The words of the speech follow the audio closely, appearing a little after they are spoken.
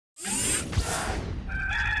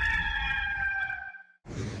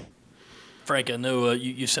Frank, I know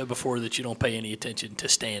you said before that you don't pay any attention to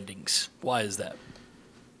standings. Why is that?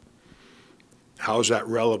 How is that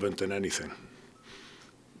relevant in anything?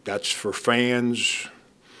 That's for fans.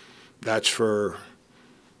 That's for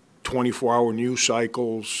 24-hour news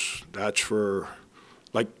cycles. That's for,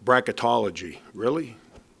 like, bracketology. Really?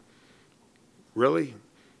 Really?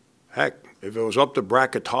 Heck, if it was up to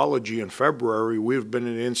bracketology in February, we've been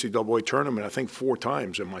in the NCAA tournament, I think, 4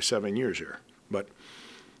 times in my 7 years here. But,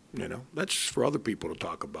 you know, that's for other people to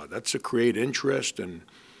talk about. That's to create interest and,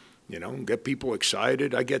 you know, get people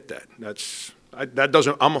excited. I get that.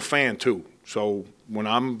 I'm a fan, too. So when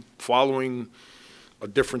I'm following a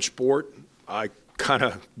different sport, I kind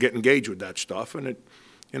of get engaged with that stuff, and it,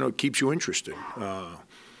 you know, it keeps you interested.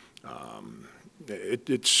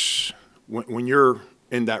 It's when you're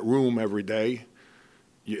in that room every day,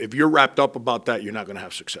 if you're wrapped up about that, you're not going to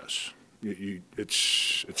have success.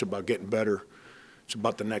 It's about getting better. It's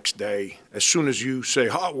about the next day. As soon as you say,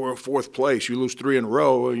 "Oh, we're in 4th place," you lose 3 in a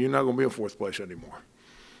row, you're not going to be in 4th place anymore.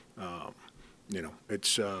 You know,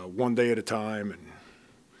 it's one day at a time, and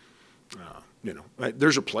you know,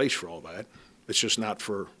 there's a place for all that. It's just not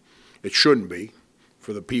for. It shouldn't be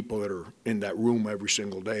for the people that are in that room every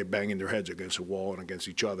single day, banging their heads against a wall and against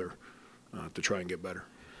each other to try and get better.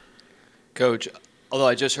 Coach, although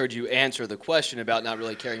I just heard you answer the question about not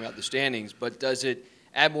really caring about the standings, but does it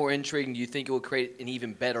add more intrigue? Do you think it will create an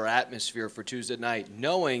even better atmosphere for Tuesday night,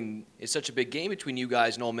 knowing it's such a big game between you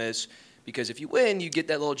guys and Ole Miss? Because if you win, you get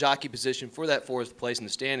that little jockey position for that 4th place in the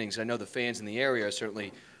standings. I know the fans in the area are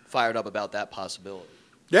certainly fired up about that possibility.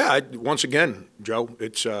 Yeah, once again, Joe,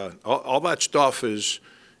 it's all that stuff is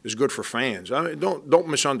good for fans. I mean, don't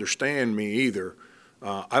misunderstand me either.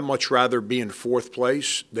 I'd much rather be in 4th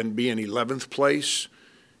place than be in 11th place,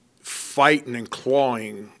 fighting and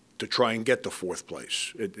clawing to try and get to 4th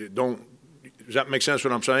place. Does that make sense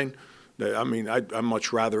what I'm saying? I mean, I'd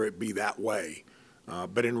much rather it be that way.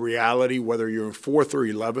 But in reality, whether you're in 4th or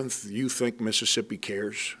 11th, you think Mississippi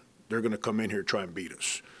cares. They're going to come in here and try and beat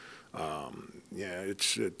us. Yeah,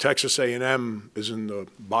 it's Texas A&M is in the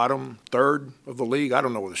bottom 3rd of the league. I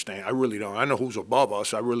don't know where they stand. I really don't. I know who's above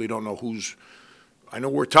us. I really don't know who's. I know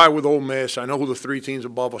we're tied with Ole Miss. I know who the 3 teams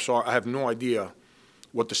above us are. I have no idea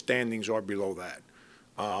what the standings are below that.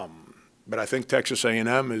 But I think Texas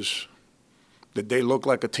A&M is. Did they look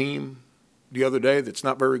like a team the other day that's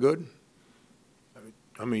not very good?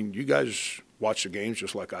 I mean, you guys watch the games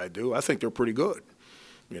just like I do. I think they're pretty good,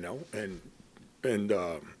 you know, and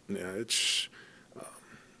yeah,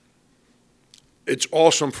 it's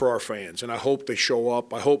awesome for our fans, and I hope they show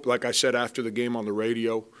up. I hope, like I said after the game on the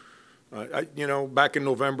radio, you know, back in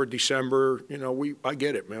November, December, you know, I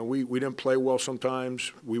get it, man. We didn't play well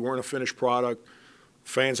sometimes. We weren't a finished product.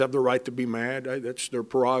 Fans have the right to be mad. That's their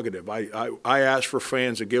prerogative. I ask for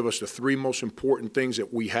fans to give us the 3 most important things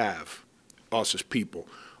that we have, us as people: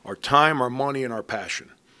 our time, our money, and our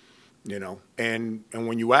passion. You know, and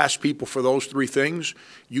when you ask people for those 3 things,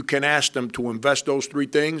 you can ask them to invest those 3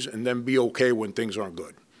 things and then be okay when things aren't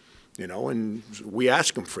good. You know, and we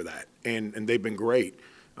ask them for that, and they've been great.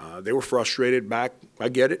 They were frustrated back. I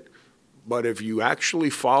get it. But if you actually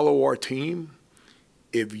follow our team,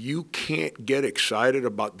 if you can't get excited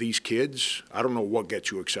about these kids, I don't know what gets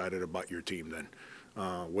you excited about your team then.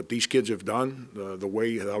 What these kids have done, the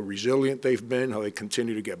way how resilient they've been, how they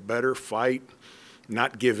continue to get better, fight,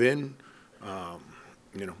 not give in.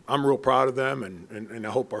 You know, I'm real proud of them, and I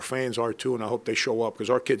hope our fans are too, and I hope they show up because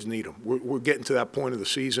our kids need them. We're getting to that point of the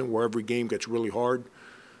season where every game gets really hard,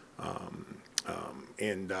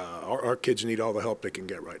 and our kids need all the help they can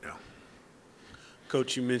get right now.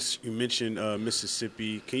 Coach, you mentioned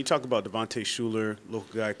Mississippi. Can you talk about Devontae Shuler,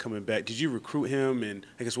 local guy coming back? Did you recruit him, and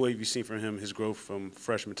I guess what have you seen from him, his growth from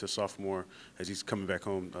freshman to sophomore as he's coming back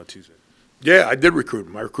home Tuesday? Yeah, I did recruit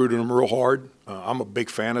him. I recruited him real hard. I'm a big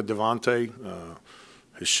fan of Devontae.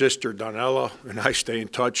 His sister, Donella, and I stay in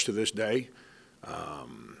touch to this day.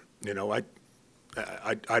 You know,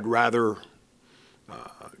 I'd rather,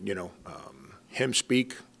 you know, him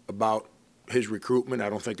speak about his recruitment. I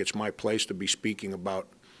don't think it's my place to be speaking about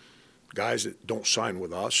guys that don't sign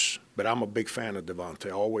with us, but I'm a big fan of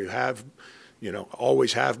Devontae. Always have, you know,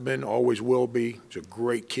 always have been, always will be. He's a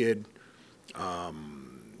great kid.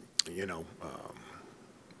 You know,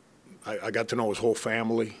 I got to know his whole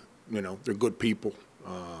family. You know, they're good people.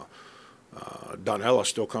 Donella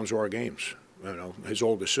still comes to our games. You know, his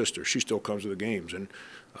oldest sister, she still comes to the games, and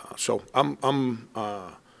so I'm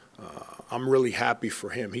really happy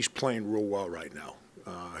for him. He's playing real well right now.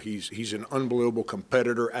 He's an unbelievable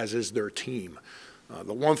competitor, as is their team.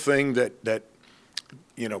 The one thing that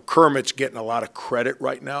you know, Kermit's getting a lot of credit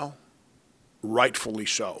right now, rightfully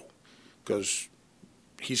so. because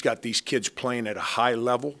he's got these kids playing at a high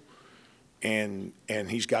level, and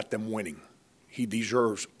he's got them winning. He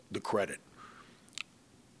deserves the credit.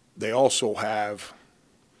 They also have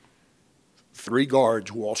 3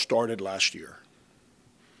 guards who all started last year.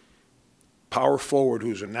 Power forward,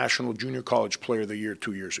 who's a National Junior College Player of the Year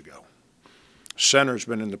 2 years ago. Center's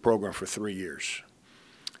been in the program for 3 years.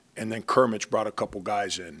 And then Kermit's brought a couple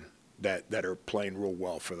guys in that are playing real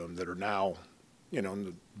well for them, that are now, you know, in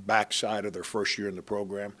the backside of their first year in the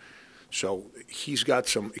program. So he's got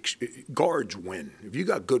some guards win. If you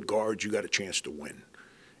got good guards, you got a chance to win.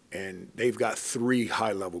 And they've got 3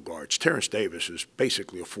 high-level guards. Terrence Davis is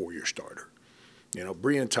basically a 4-year starter. You know,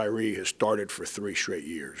 Breon Tyree has started for 3 straight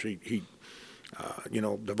years. You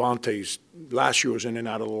know, Devontae's last year was in and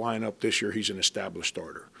out of the lineup. This year he's an established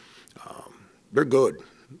starter. They're good.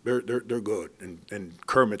 They're good. And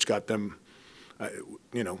Kermit's got them.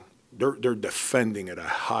 You know, they're defending at a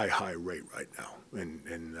high rate right now. And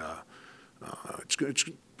it's going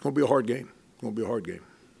to be a hard game. It's going to be a hard game.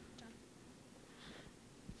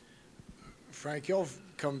 Frank, y'all have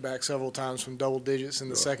come back several times from double digits in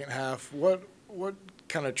the second half. What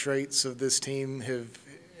kind of traits of this team have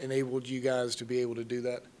enabled you guys to be able to do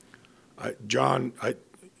that? John,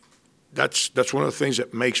 that's one of the things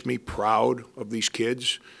that makes me proud of these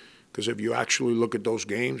kids, because if you actually look at those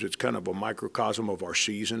games, it's kind of a microcosm of our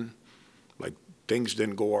season. Like, things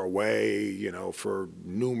didn't go our way, you know, for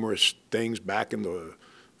numerous things back in the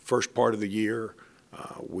first part of the year.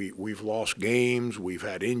 We've lost games. We've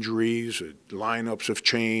had injuries. Lineups have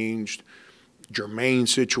changed.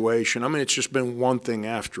 Jermaine's situation. I mean, it's just been one thing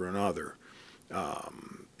after another.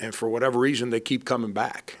 And for whatever reason, they keep coming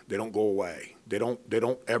back. They don't go away. They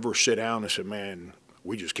don't ever sit down and say, man,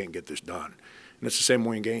 we just can't get this done. And it's the same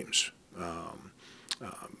way in games.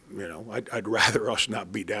 You know, I'd rather us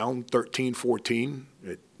not be down 13-14.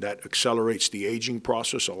 That accelerates the aging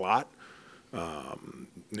process a lot.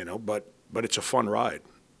 You know, but it's a fun ride.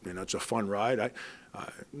 You know, it's a fun ride.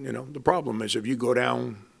 You know, the problem is if you go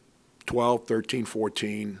down 12, 13,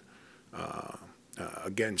 14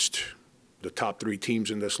 against the top 3 teams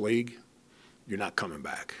in this league, you're not coming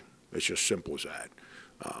back. It's just simple as that.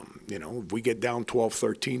 You know, if we get down 12,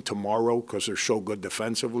 13 tomorrow because they're so good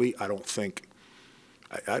defensively, I don't think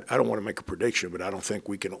 – I don't want to make a prediction, but I don't think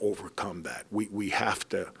we can overcome that. We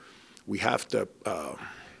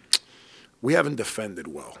haven't defended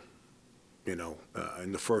well. You know,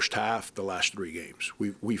 in the first half, the last 3 games,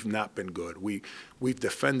 we've not been good. We've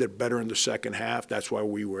defended better in the second half. That's why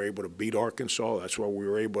we were able to beat Arkansas. That's why we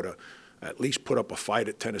were able to at least put up a fight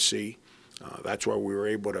at Tennessee. That's why we were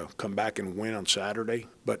able to come back and win on Saturday.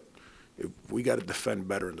 But we got to defend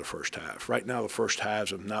better in the first half. Right now, the first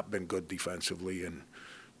halves have not been good defensively, and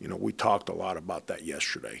you know, we talked a lot about that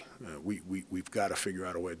yesterday. We've got to figure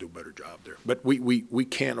out a way to do a better job there. But we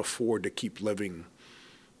can't afford to keep living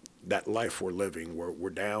that life we're living, where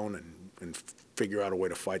we're down and figure out a way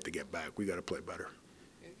to fight to get back. We got to play better.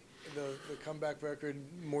 The comeback record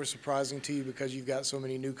more surprising to you because you've got so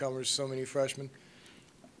many newcomers, so many freshmen?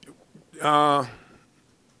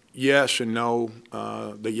 Yes and no.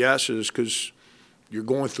 The yes is because you're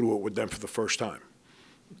going through it with them for the first time.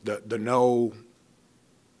 The no,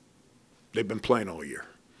 they've been playing all year.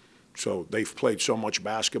 So they've played so much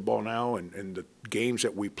basketball now, and the games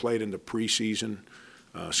that we played in the preseason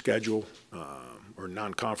schedule or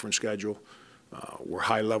non-conference schedule were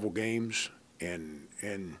high-level games, and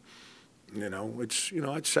you know, it's, you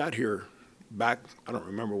know, I'd sat here back, I don't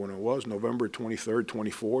remember when it was, November 23rd,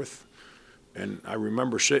 24th, and I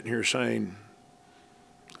remember sitting here saying,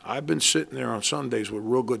 I've been sitting there on Sundays with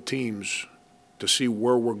real good teams to see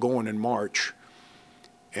where we're going in March,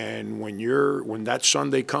 and when that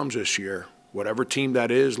Sunday comes this year, whatever team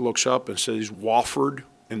that is looks up and says Wofford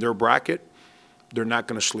in their bracket, they're not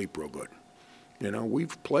going to sleep real good. You know,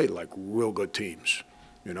 we've played like real good teams.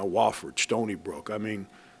 You know, Wofford, Stony Brook. I mean,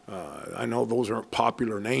 I know those aren't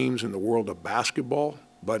popular names in the world of basketball,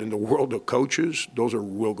 but in the world of coaches, those are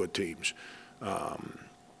real good teams. And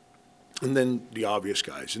then the obvious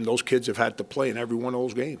guys. And those kids have had to play in every one of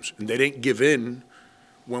those games. And they didn't give in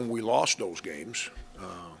when we lost those games.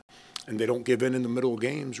 And they don't give in the middle of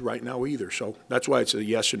games right now either. So that's why it's a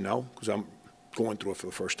yes and no, because I'm going through it for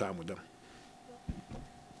the first time with them.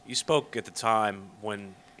 You spoke at the time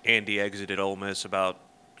when Andy exited Ole Miss about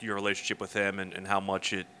your relationship with him and how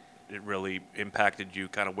much it really impacted you,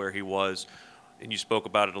 kind of where he was. And you spoke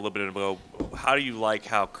about it a little bit ago. How do you like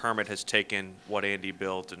how Kermit has taken what Andy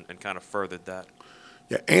built and kind of furthered that?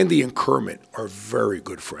 Yeah, Andy and Kermit are very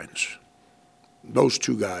good friends. Those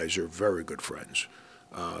 2 guys are very good friends.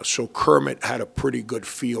 So Kermit had a pretty good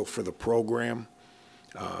feel for the program,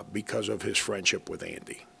 because of his friendship with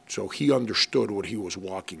Andy. So he understood what he was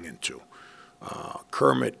walking into.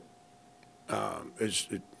 Kermit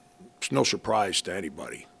it's no surprise to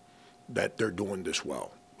anybody that they're doing this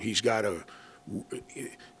well. He's got to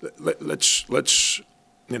let's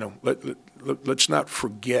not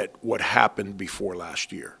forget what happened before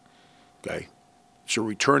last year. Okay, it's a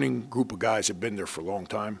returning group of guys that have been there for a long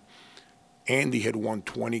time. Andy had won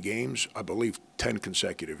 20 games, I believe, 10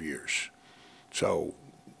 consecutive years. So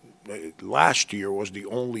last year was the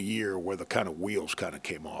only year where the kind of wheels kind of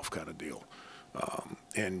came off kind of deal.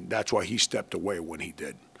 And that's why he stepped away when he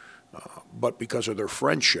did. But because of their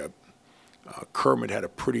friendship, Kermit had a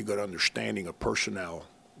pretty good understanding of personnel,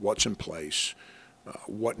 what's in place,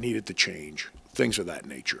 what needed to change, things of that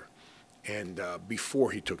nature, and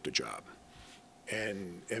before he took the job.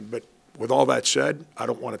 But with all that said, I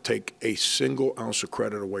don't want to take a single ounce of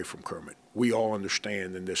credit away from Kermit. We all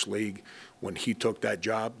understand in this league when he took that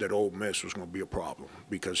job that Ole Miss was going to be a problem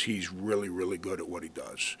because he's really, really good at what he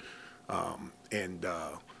does.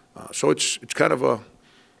 So it's kind of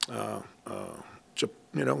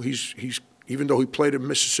he's even though he played at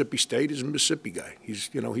Mississippi State, he's a Mississippi guy. He's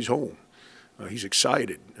home. He's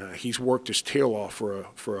excited. He's worked his tail off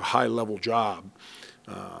for a high-level job,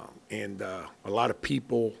 and a lot of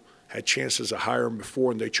people had chances to hire him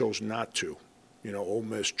before, and they chose not to. Ole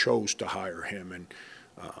Miss chose to hire him, and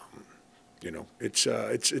it's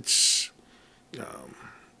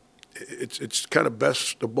kind of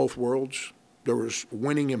best of both worlds. There was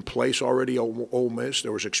winning in place already at Ole Miss.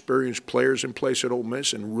 There was experienced players in place at Ole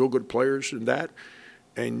Miss and real good players in that.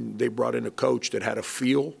 And they brought in a coach that had a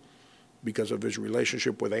feel because of his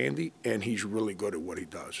relationship with Andy, and he's really good at what he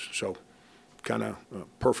does. So kind of a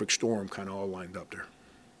perfect storm kind of all lined up there.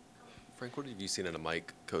 Frank, what have you seen out of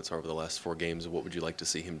Mike Kotsar over the last 4 games, and what would you like to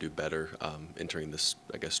see him do better entering this,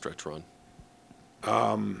 I guess, stretch run?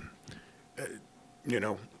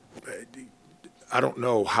 I don't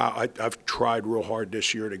know how. I've tried real hard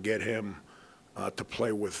this year to get him to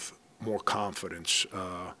play with more confidence.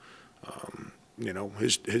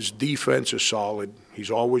 His defense is solid.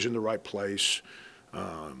 He's always in the right place.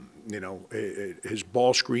 His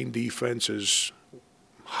ball screen defense is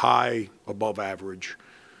high above average.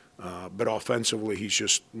 But offensively, he's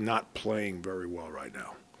just not playing very well right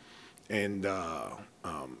now. And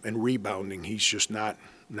rebounding, he's just not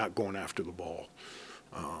going after the ball.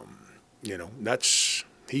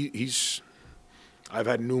 I've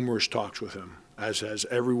had numerous talks with him, as has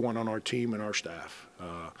everyone on our team and our staff.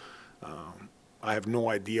 I have no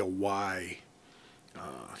idea why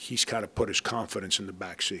he's kind of put his confidence in the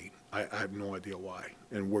back seat. I have no idea why.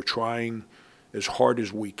 And we're trying as hard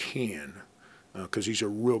as we can because he's a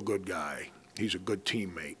real good guy. He's a good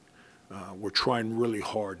teammate. We're trying really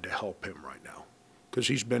hard to help him right now because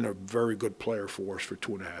he's been a very good player for us for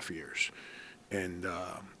 2.5 years. And,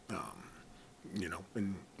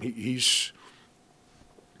 and he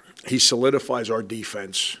solidifies our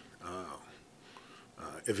defense.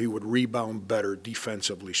 If he would rebound better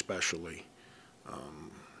defensively especially,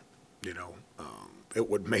 it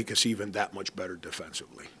would make us even that much better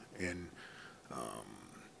defensively. And,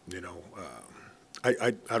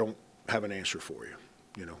 I don't have an answer for you.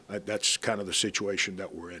 That's kind of the situation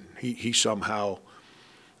that we're in. He somehow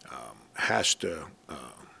has to,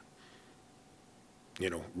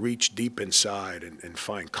 reach deep inside and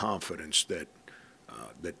find confidence that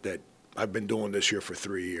I've been doing this here for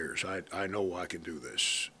 3 years. I know I can do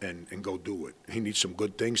this and go do it. He needs some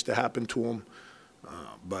good things to happen to him,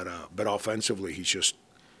 but offensively he's just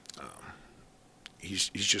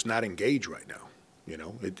not engaged right now.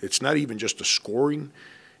 It's not even just the scoring.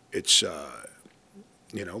 It's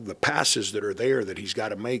the passes that are there that he's got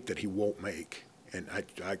to make that he won't make, and I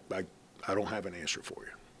don't have an answer for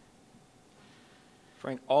you.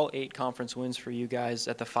 Frank, all 8 conference wins for you guys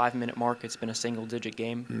at the 5-minute mark. It's been a single-digit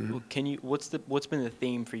game. Mm-hmm. What's been the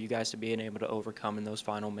theme for you guys to being able to overcome in those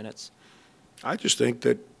final minutes? I just think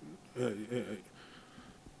that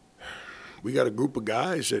we got a group of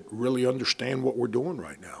guys that really understand what we're doing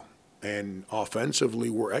right now, and offensively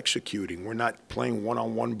we're executing. We're not playing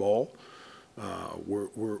one-on-one ball.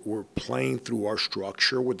 We're playing through our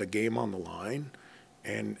structure with the game on the line,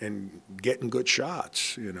 and getting good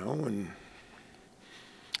shots.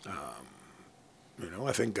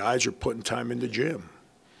 I think guys are putting time in the gym.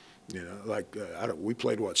 We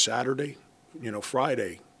played Saturday,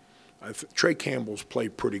 Friday. Trey Campbell's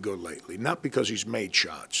played pretty good lately. Not because he's made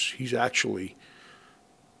shots. He's actually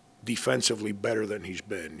defensively better than he's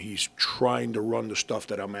been. He's trying to run the stuff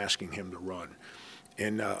that I'm asking him to run.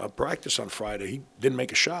 In a practice on Friday, he didn't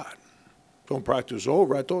make a shot. So when practice was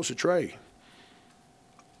over, I told Trey,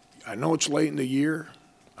 I know it's late in the year,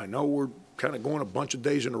 I know we're kind of going a bunch of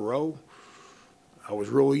days in a row. I was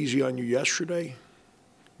real easy on you yesterday.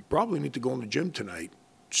 You probably need to go in the gym tonight,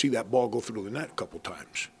 see that ball go through the net a couple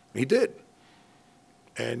times. He did.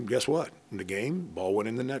 And guess what? In the game, ball went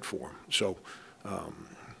in the net for him. So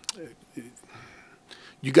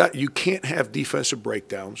you can't have defensive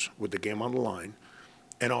breakdowns with the game on the line.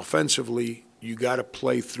 And offensively, you got to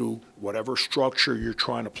play through whatever structure you're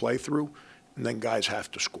trying to play through, and then guys have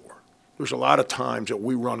to score. There's a lot of times that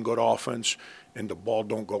we run good offense and the ball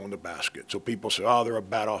don't go in the basket. So people say, oh, they're a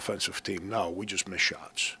bad offensive team. No, we just miss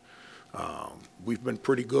shots. We've been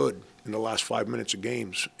pretty good in the last 5 minutes of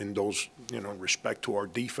games in those, in respect to our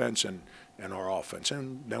defense and our offense.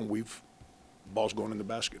 And then ball's going in the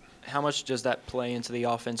basket. How much does that play into the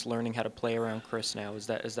offense learning how to play around Chris now? Is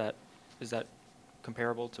that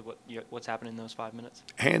comparable to what's happening in those 5 minutes?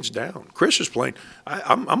 Hands down. Chris is playing.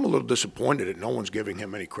 I'm a little disappointed that no one's giving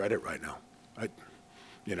him any credit right now.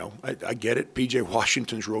 I get it. P.J.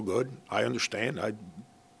 Washington's real good. I understand.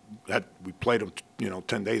 We played him,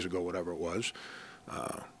 10 days ago, whatever it was.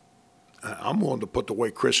 I'm willing to put the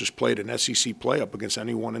way Chris has played an SEC play up against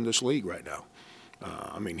anyone in this league right now.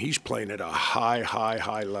 He's playing at a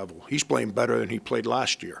high level. He's playing better than he played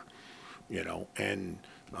last year,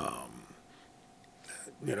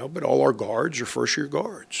 but all our guards are first-year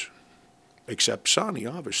guards, except Sonny,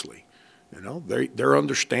 obviously. They're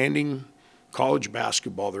understanding college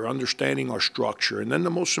basketball. They're understanding our structure. And then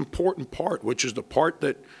the most important part, which is the part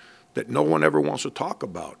that no one ever wants to talk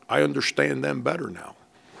about, I understand them better now.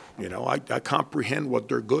 I comprehend what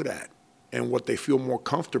they're good at and what they feel more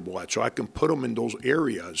comfortable at, so I can put them in those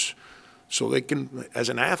areas so they can, as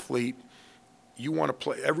an athlete, you want to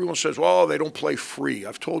play. Everyone says, well, they don't play free.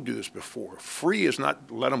 I've told you this before. Free is not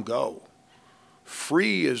let them go.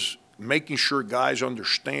 Free is making sure guys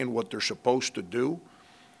understand what they're supposed to do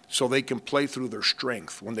so they can play through their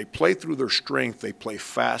strength. When they play through their strength, they play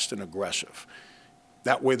fast and aggressive.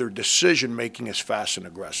 That way their decision-making is fast and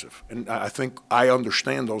aggressive. And I think I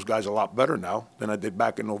understand those guys a lot better now than I did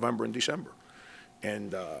back in November and December.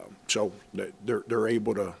 And so they're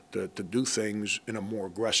able to do things in a more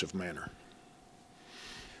aggressive manner.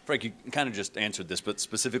 Frank, you kind of just answered this, but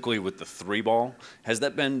specifically with the three ball, has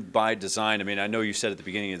that been by design? I know you said at the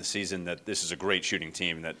beginning of the season that this is a great shooting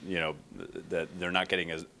team, that that they're not getting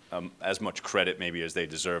as much credit maybe as they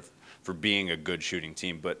deserve for being a good shooting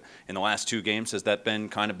team. But in the last two games, has that been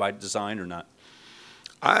kind of by design or not?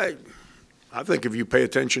 I think if you pay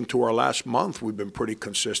attention to our last month, we've been pretty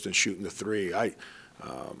consistent shooting the three.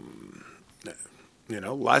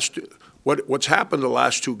 What's happened the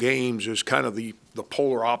last two games is kind of the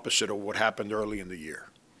polar opposite of what happened early in the year.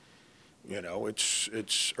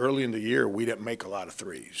 It's early in the year we didn't make a lot of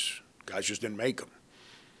threes. Guys just didn't make them.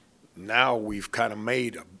 Now we've kind of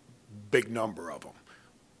made a big number of them.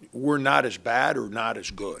 We're not as bad or not as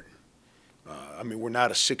good. We're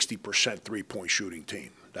not a 60% three-point shooting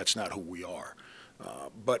team. That's not who we are.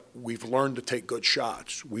 But we've learned to take good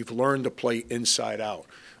shots. We've learned to play inside out.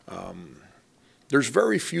 There's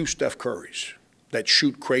very few Steph Currys that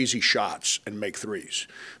shoot crazy shots and make threes.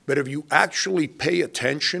 But if you actually pay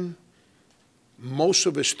attention, most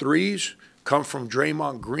of his threes come from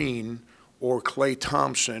Draymond Green or Klay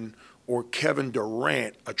Thompson or Kevin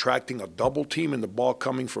Durant attracting a double team and the ball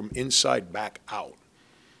coming from inside back out.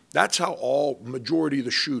 That's how majority of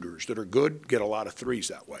the shooters that are good get a lot of threes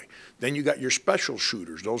that way. Then you got your special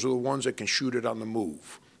shooters. Those are the ones that can shoot it on the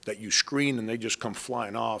move, that you screen and they just come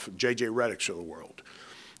flying off. J.J. Redick's of the world.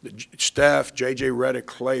 Steph, J.J. Redick,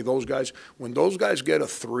 Klay, those guys, when those guys get a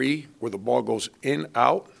three where the ball goes in,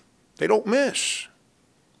 out, they don't miss.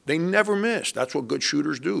 They never miss. That's what good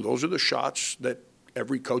shooters do. Those are the shots that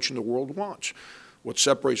every coach in the world wants. What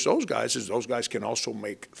separates those guys is those guys can also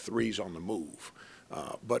make threes on the move.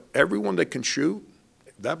 But everyone that can shoot,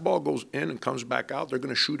 that ball goes in and comes back out, they're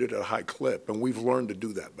going to shoot it at a high clip, and we've learned to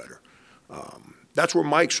do that better. That's where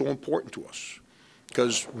Mike's so important to us,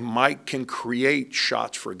 because Mike can create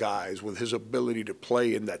shots for guys with his ability to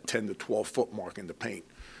play in that 10 to 12-foot mark in the paint.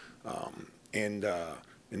 And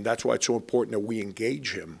that's why it's so important that we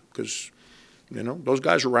engage him, because, those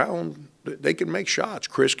guys around, they can make shots.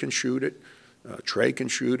 Chris can shoot it. Trey can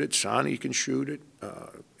shoot it. Sonny can shoot it.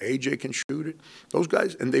 AJ can shoot it. Those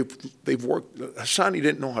guys, and they've worked. Sonny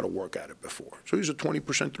didn't know how to work at it before, so he's a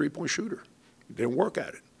 20% three-point shooter. He didn't work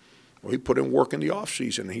at it. Well, he put in work in the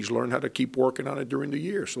offseason, and he's learned how to keep working on it during the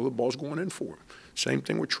year, so the ball's going in for him. Same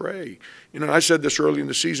thing with Trey. I said this early in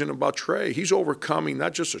the season about Trey. He's overcoming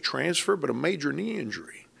not just a transfer, but a major knee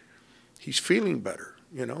injury. He's feeling better.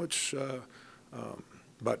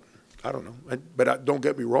 But I don't know. But don't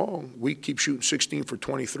get me wrong. We keep shooting 16 for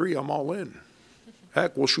 23. I'm all in.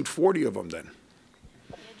 Heck, we'll shoot 40 of them then.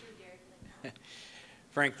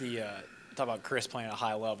 Frank, talk about Chris playing at a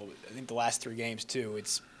high level. I think the last 3 games, too,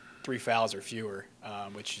 it's 3 fouls or fewer,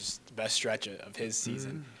 which is the best stretch of his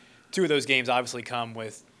season. 2 of those games obviously come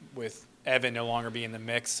with Evan no longer being in the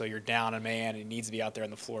mix, so you're down a man and he needs to be out there on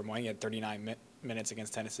the floor more. He had 39 minutes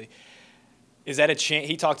against Tennessee. Is that a change?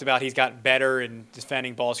 He talked about he's gotten better in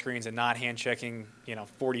defending ball screens and not hand checking,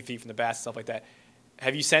 40 feet from the basket, stuff like that.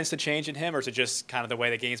 Have you sensed a change in him, or is it just kind of the way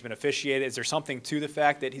the game's been officiated? Is there something to the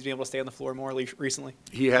fact that he's been able to stay on the floor more recently?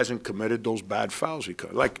 He hasn't committed those bad fouls.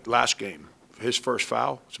 Like last game, his first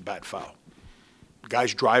foul, it's a bad foul. The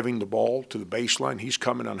guy's driving the ball to the baseline. He's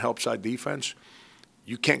coming on help side defense.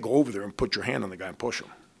 You can't go over there and put your hand on the guy and push him.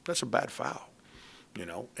 That's a bad foul,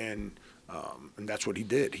 and that's what he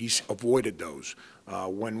did. He's avoided those.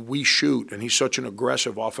 When we shoot, and he's such an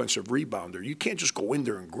aggressive offensive rebounder, you can't just go in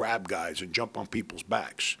there and grab guys and jump on people's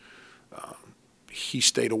backs. He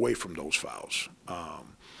stayed away from those fouls.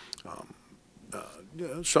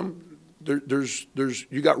 You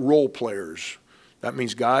got role players. That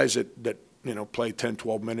means guys that play 10,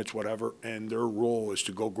 12 minutes, whatever, and their role is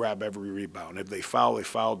to go grab every rebound. If they foul, they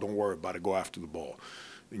foul. Don't worry about it. Go after the ball.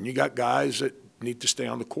 And you got guys that need to stay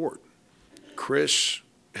on the court. Chris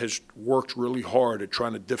has worked really hard at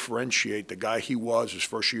trying to differentiate the guy he was his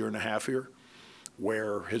first year and a half here,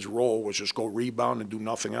 where his role was just go rebound and do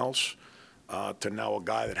nothing else, to now a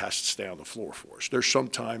guy that has to stay on the floor for us. There's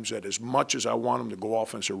sometimes that as much as I want him to go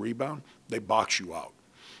offensive rebound, they box you out.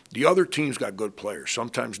 The other team's got good players.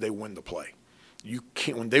 Sometimes they win the play. You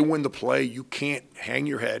can't, when they win the play, you can't hang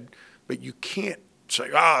your head, but you can't say,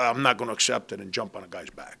 I'm not going to accept it and jump on a guy's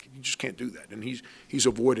back. You just can't do that. And he's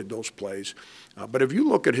avoided those plays. But if you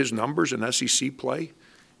look at his numbers in SEC play,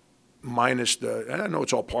 minus I know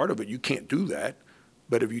it's all part of it, you can't do that.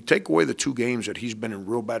 But if you take away the 2 games that he's been in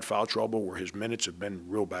real bad foul trouble where his minutes have been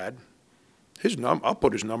real bad, I'll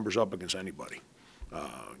put his numbers up against anybody.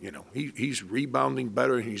 He's rebounding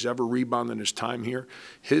better than he's ever rebounded in his time here.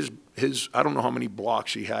 I don't know how many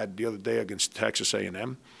blocks he had the other day against Texas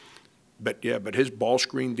A&M. But his ball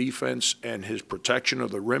screen defense and his protection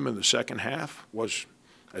of the rim in the second half was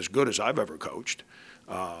as good as I've ever coached.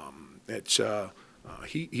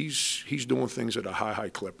 He's doing things at a high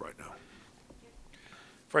clip right now.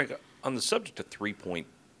 Frank, on the subject of three-point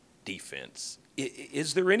defense,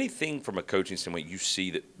 is there anything from a coaching standpoint you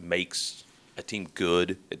see that makes a team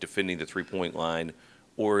good at defending the three-point line,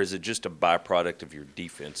 or is it just a byproduct of your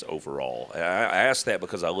defense overall? I ask that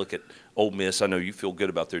because I look at Ole Miss. I know you feel good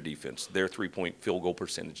about their defense. Their three-point field goal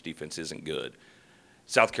percentage defense isn't good.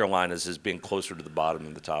 South Carolina's has been closer to the bottom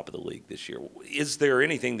than the top of the league this year. Is there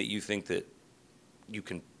anything that you think that you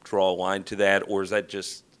can draw a line to that, or is that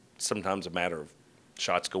just sometimes a matter of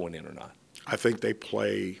shots going in or not? I think they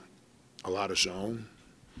play a lot of zone,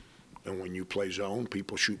 and when you play zone,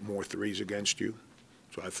 people shoot more threes against you.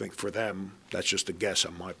 So I think for them, that's just a guess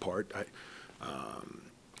on my part.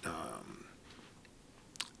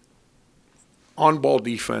 On-ball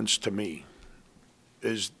defense, to me,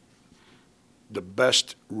 is the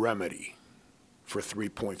best remedy for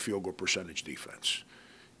three-point field goal percentage defense.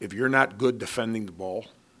 If you're not good defending the ball,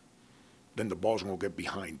 then the ball's going to get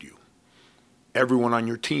behind you. Everyone on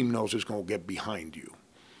your team knows it's going to get behind you.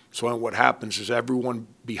 So what happens is everyone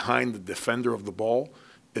behind the defender of the ball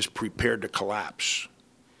is prepared to collapse.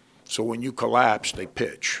 So when you collapse, they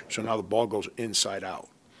pitch. So now the ball goes inside out.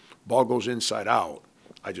 Ball goes inside out,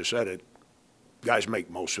 I just said it, guys make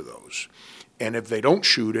most of those. And if they don't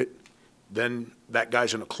shoot it, then that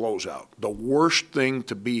guy's in a closeout. The worst thing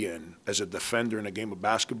to be in as a defender in a game of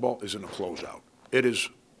basketball is in a closeout. It is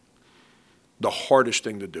the hardest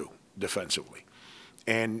thing to do defensively.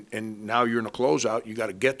 And now you're in a closeout, you got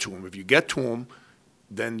to get to him. If you get to him,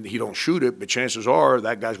 then he don't shoot it, but chances are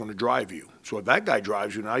that guy's going to drive you. So if that guy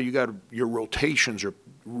drives you, now you got your rotations are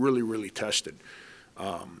really, really tested.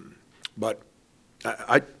 But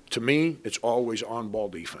to me, it's always on-ball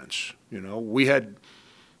defense. We had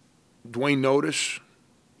Dwayne Notice.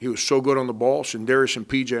 He was so good on the ball. Senderis and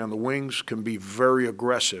PJ on the wings can be very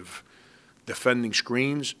aggressive defending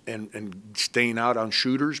screens and staying out on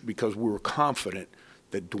shooters because we were confident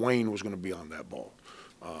that Dwayne was going to be on that ball.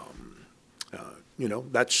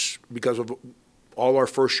 That's because of all our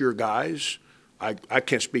first-year guys. I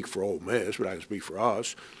can't speak for Ole Miss, but I can speak for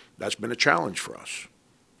us. That's been a challenge for us,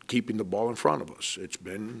 keeping the ball in front of us. It's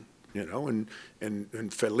been,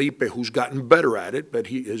 and Felipe, who's gotten better at it, but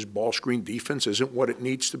his ball screen defense isn't what it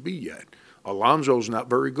needs to be yet. Alonzo's not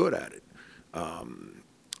very good at it.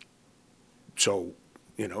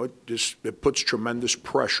 It puts tremendous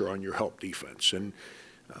pressure on your help defense. And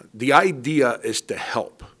the idea is to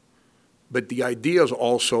help. But the idea is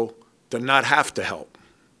also to not have to help.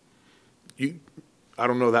 I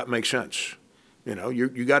don't know if that makes sense. You know,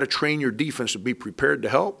 you got to train your defense to be prepared to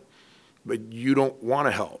help, but you don't want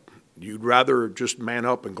to help. You'd rather just man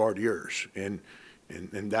up and guard yours, and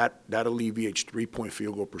that alleviates three-point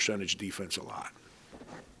field goal percentage defense a lot.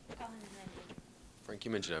 Frank,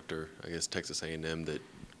 you mentioned after, I guess, Texas A&M that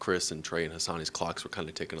Chris and Trey and Hassani's clocks were kind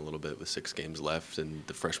of ticking a little bit with 6 games left, and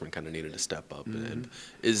the freshmen kind of needed to step up. And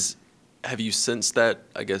have you sensed that,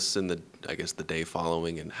 I guess, in the day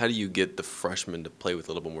following? And how do you get the freshmen to play with a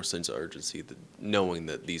little bit more sense of urgency, knowing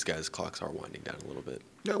that these guys' clocks are winding down a little bit?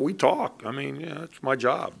 Yeah, we talk. I mean, yeah, it's my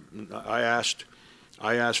job. I asked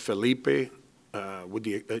Felipe with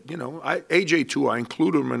the AJ too. I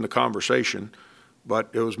included him in the conversation,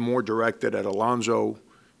 but it was more directed at Alonzo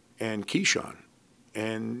and Keyshawn.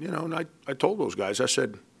 And and I told those guys, I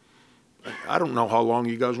said, I don't know how long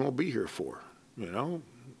you guys won't be here for.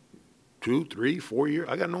 2, 3, 4 years.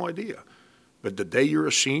 I got no idea. But the day you're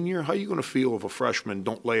a senior, how are you going to feel if a freshman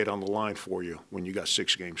don't lay it on the line for you when you got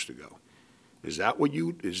 6 games to go? Is that what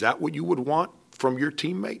you would want from your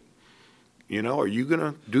teammate? Are you going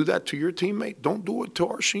to do that to your teammate? Don't do it to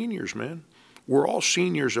our seniors, man. We're all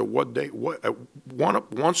seniors at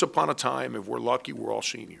once upon a time. If we're lucky, we're all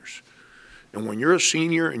seniors. And when you're a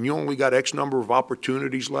senior and you only got X number of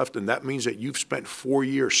opportunities left, and that means that you've spent 4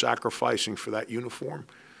 years sacrificing for that uniform.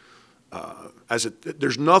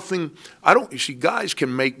 There's nothing. You see, guys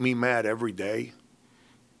can make me mad every day.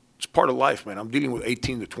 It's part of life, man. I'm dealing with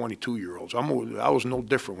 18 to 22-year-olds. I was no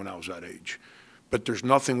different when I was that age. But there's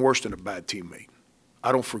nothing worse than a bad teammate.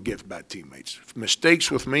 I don't forgive bad teammates.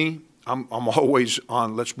 Mistakes with me, I'm always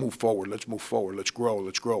on, let's move forward, let's move forward, let's grow.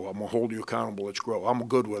 I'm going to hold you accountable, let's grow. I'm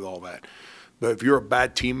good with all that. But if you're a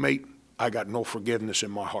bad teammate, I got no forgiveness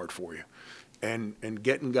in my heart for you. And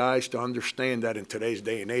getting guys to understand that in today's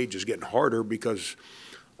day and age is getting harder because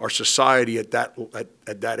our society at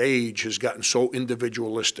that age has gotten so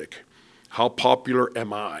individualistic. How popular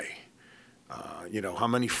am I? How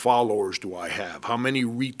many followers do I have? How many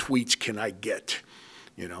retweets can I get?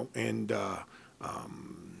 And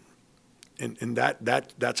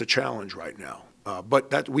that's a challenge right now.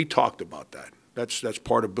 But we talked about that. That's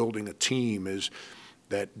part of building a team is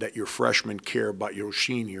that your freshmen care about your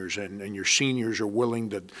seniors and your seniors are willing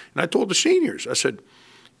to. And I told the seniors, I said,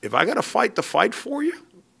 if I got to fight the fight for you,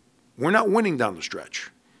 we're not winning down the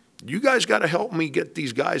stretch. You guys got to help me get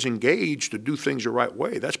these guys engaged to do things the right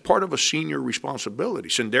way. That's part of a senior responsibility.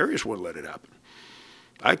 Sindarius wouldn't let it happen.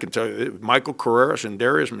 I can tell you, Michael Carrera,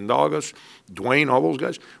 Sindarius, Mendagas, Dwayne, all those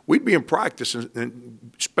guys, we'd be in practice,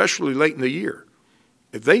 and especially late in the year.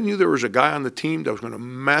 If they knew there was a guy on the team that was going to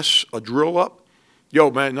mess a drill up,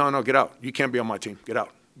 yo, man, no, get out. You can't be on my team. Get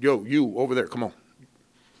out. Yo, you over there, come on.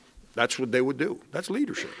 That's what they would do. That's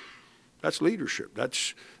leadership.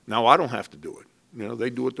 Now I don't have to do it. They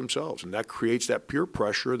do it themselves, and that creates that peer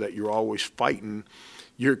pressure that you're always fighting.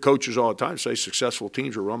 You hear coaches all the time say successful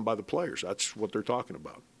teams are run by the players. That's what they're talking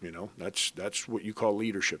about. That's what you call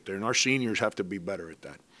leadership there, and our seniors have to be better at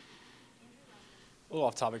that. A little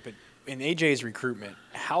off topic, but in AJ's recruitment,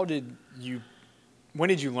 when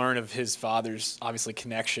did you learn of his father's obviously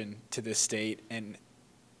connection to this state and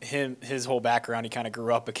his whole background? He kind of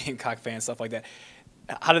grew up a Gamecock fan, stuff like that.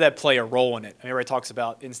 How did that play a role in it? Everybody talks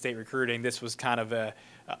about in-state recruiting. This was kind of a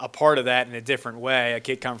part of that in a different way, a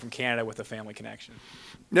kid coming from Canada with a family connection.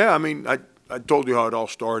 Yeah, I mean, I told you how it all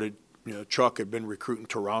started. Chuck had been recruiting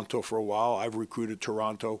Toronto for a while. I've recruited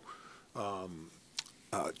Toronto.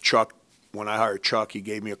 Chuck, when I hired Chuck, he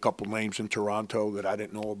gave me a couple names in Toronto that I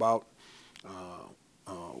didn't know about.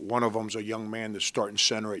 One of them's a young man that's starting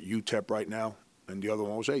center at UTEP right now, and the other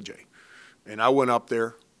one was AJ. And I went up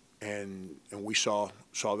there, and we saw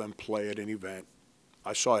them play at an event.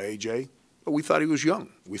 I saw AJ, but we thought he was young.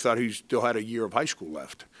 We thought he still had a year of high school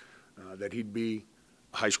left, that he'd be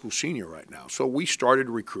a high school senior right now. So we started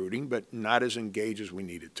recruiting, but not as engaged as we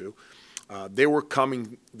needed to. They were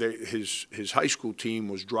coming. His high school team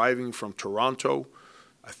was driving from Toronto,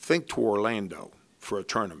 I think, to Orlando for a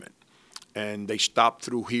tournament. And they stopped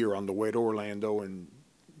through here on the way to Orlando, and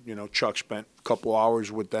Chuck spent a couple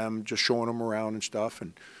hours with them, just showing them around and stuff.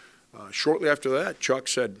 And shortly after that, Chuck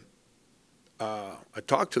said, I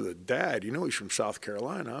talked to the dad. He's from South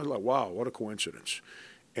Carolina. I was like, wow, what a coincidence.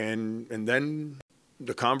 And then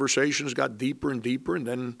the conversations got deeper and deeper. And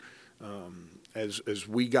then as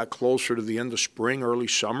we got closer to the end of spring, early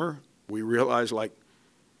summer, we realized, I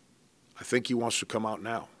think he wants to come out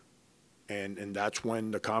now. And that's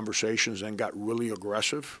when the conversations then got really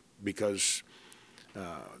aggressive because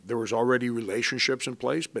there was already relationships in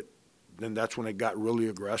place, but then that's when it got really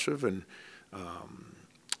aggressive. And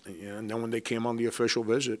and then when they came on the official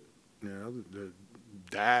visit, the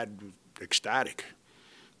dad was ecstatic.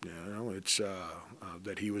 It's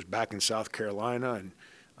that he was back in South Carolina, and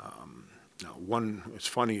it's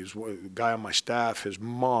funny, is a guy on my staff, his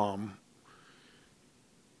mom,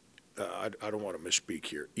 I don't want to misspeak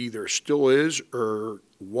here, either still is or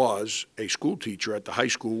was a school teacher at the high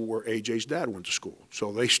school where AJ's dad went to school.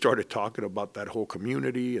 So they started talking about that whole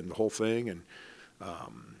community and the whole thing. And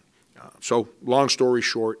so long story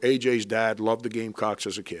short, AJ's dad loved the Gamecocks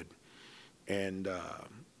as a kid. And, and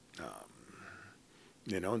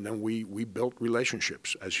then we built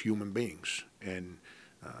relationships as human beings. And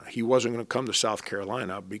he wasn't going to come to South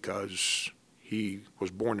Carolina because he was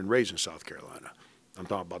born and raised in South Carolina. I'm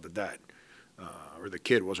talking about the dad, or the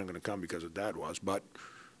kid wasn't going to come because the dad was. But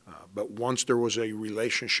once there was a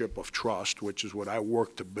relationship of trust, which is what I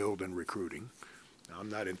work to build in recruiting. I'm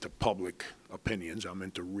not into public opinions. I'm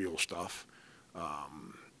into real stuff.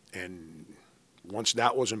 And once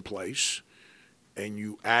that was in place, and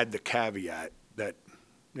you add the caveat that,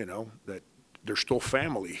 that there's still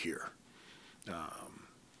family here.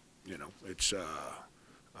 It's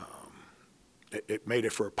it made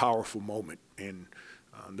it for a powerful moment. And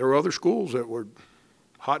there were other schools that were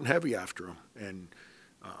hot and heavy after him,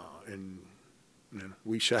 and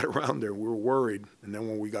we sat around there. We were worried, and then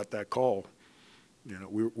when we got that call,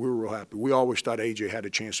 we were real happy. We always thought AJ had a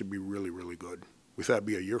chance to be really, really good. We thought it'd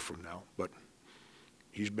be a year from now, but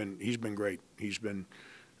he's been great. He's been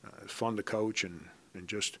fun to coach, and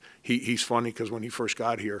just he's funny because when he first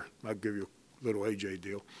got here, I'll give you a little AJ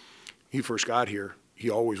deal. He first got here, he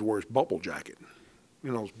always wore his bubble jacket.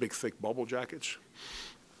 Those big, thick bubble jackets.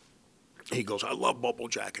 He goes, I love bubble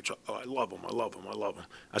jackets. Oh, I love them. I love them. I love them.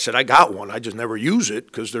 I said, I got one. I just never use it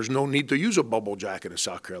because there's no need to use a bubble jacket in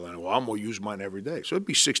South Carolina. Well, I'm going to use mine every day. So it'd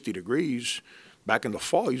be 60 degrees. Back in the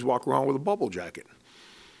fall, he's walking around with a bubble jacket.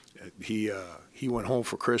 He went home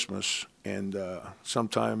for Christmas, and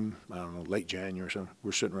sometime, I don't know, late January or something,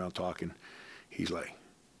 we're sitting around talking. He's like,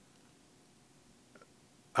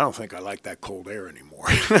 I don't think I like that cold air anymore.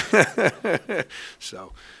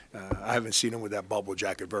 So I haven't seen him with that bubble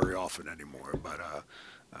jacket very often anymore. But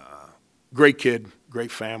great kid, great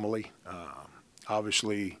family.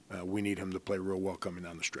 Obviously, we need him to play real well coming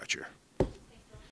down the stretch here.